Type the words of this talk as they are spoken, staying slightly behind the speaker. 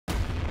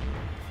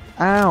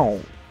Ow.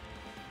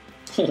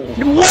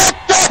 What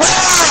the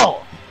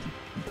hell?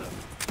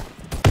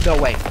 No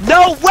way.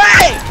 No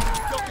way!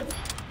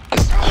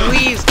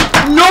 Please.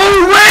 No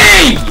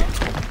way!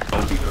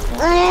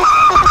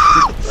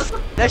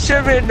 That should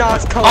have been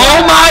Nas collab.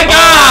 Oh my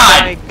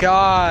god! Oh my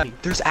god!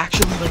 There's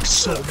actually like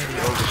so many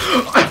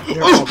over.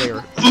 They're all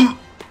there.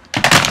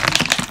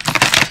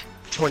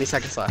 20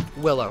 seconds left.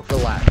 Willow,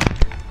 relax.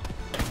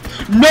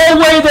 No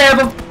way they have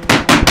a.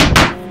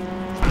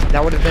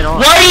 That would have been on.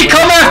 Why did he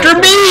come after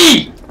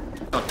me?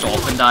 Got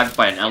dolphin dived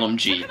by an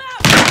LMG.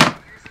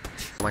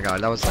 Oh my god,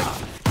 that was like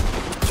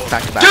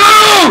back to back.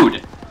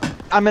 Dude!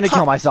 I'm gonna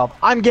kill myself.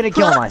 I'm gonna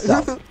kill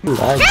myself.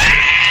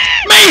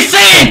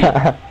 Mason!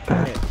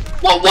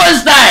 What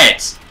was that?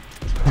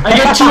 I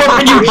get 2 up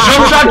and you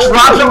jump shot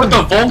drops it with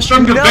the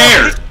Volkstrom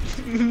Gewehr.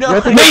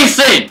 No.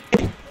 Mason!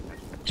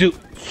 Dude,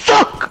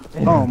 fuck!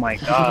 Oh my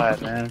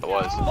god, man. It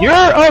was. You're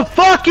a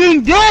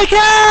fucking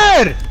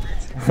dickhead!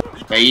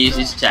 Yeah, he's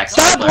attacking.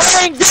 Stop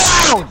laying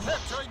down!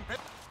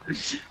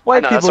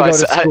 White people go to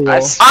school.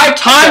 I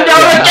timed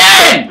out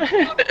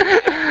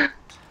again!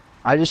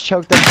 I just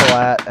choked the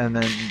collat and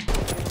then.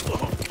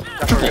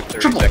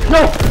 Triple!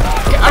 No!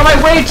 Get out of my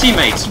way,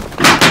 teammates!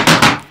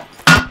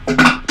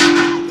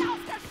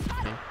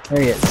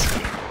 There he is.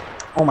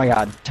 Oh my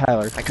god,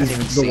 Tyler. I couldn't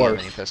even see him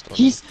any pistols.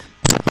 He's.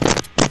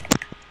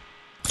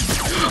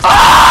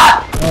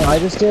 Ah! Oh, I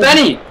just did.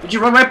 Benny! Did you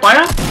run right by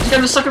him? He's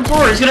on the second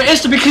floor. He's gonna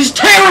insta because he's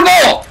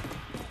terrible!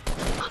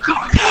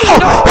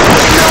 No!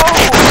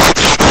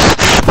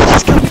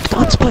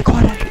 Let's play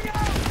quad.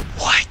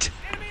 What?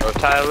 Oh,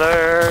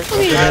 Tyler!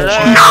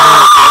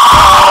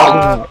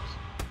 No!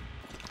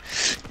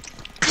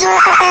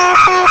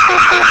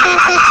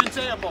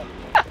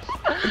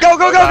 Go,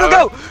 go, go, go,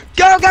 go!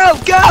 Go, go,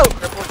 go!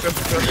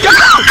 Go!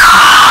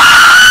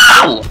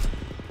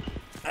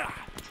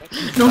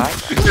 No!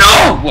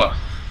 No!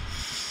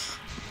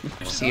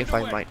 See if I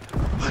might.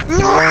 No!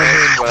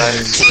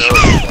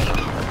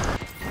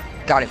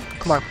 Got it.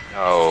 Come on.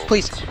 No.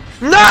 Please.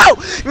 No!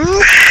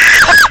 No!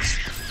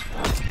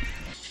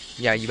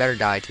 Yeah, you better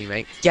die,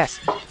 teammate. Yes!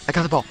 I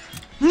got the ball.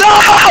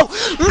 No!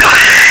 No!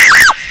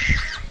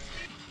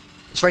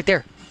 It's right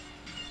there.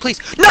 Please.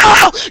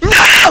 No!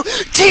 No!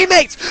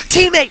 Teammates!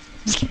 Teammates!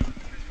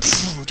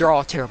 They're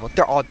all terrible.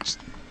 They're all just...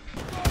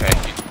 Okay.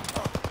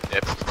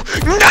 Yep.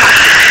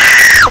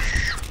 No!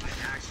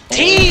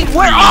 Team,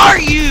 where are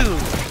you?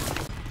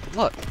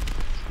 Look.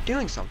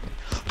 Doing something.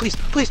 Please,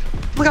 please.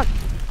 Oh my god.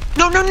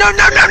 No, no, no, no,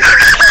 no, no, no!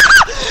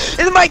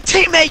 And then my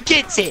teammate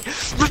gets it!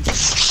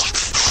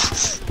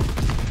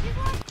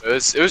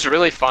 It was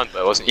really fun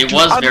though, wasn't it? It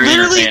was I'm very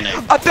literally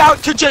entertaining.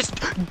 about to just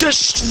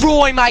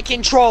destroy my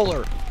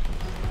controller!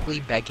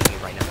 Really begging you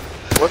right now.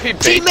 What if he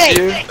baits Teammate,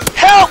 you?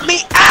 help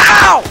me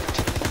out!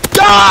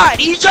 God,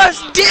 he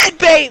just did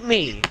bait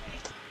me!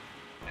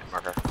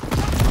 Marker.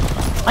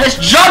 Nice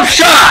jump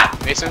shot!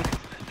 Mason?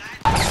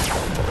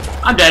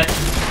 I'm dead.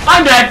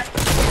 I'm dead!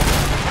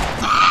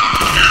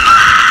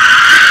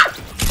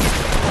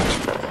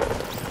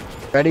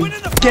 Ready?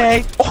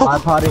 Okay.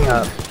 I'm potting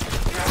up.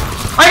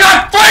 I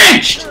got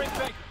flinched!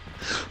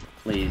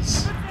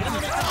 Please.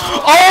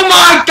 Oh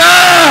my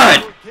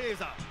god!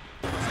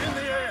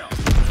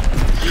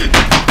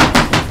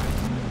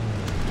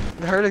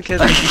 I heard of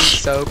kids like using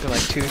soap and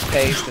like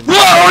toothpaste and What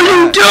are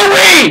you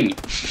doing?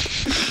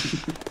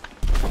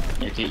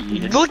 Okay,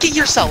 you Look at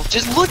yourself!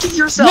 Just look at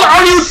yourself! What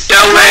are you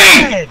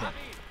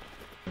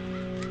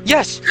doing?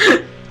 Yes!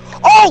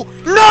 Oh!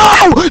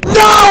 No!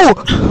 No!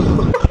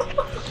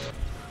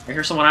 I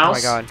hear someone Oh else.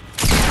 my god.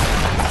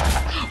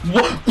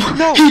 What?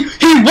 No!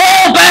 He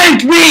wall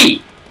banged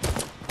me!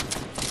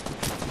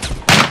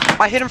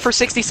 I hit him for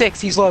 66.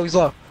 He's low, he's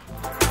low.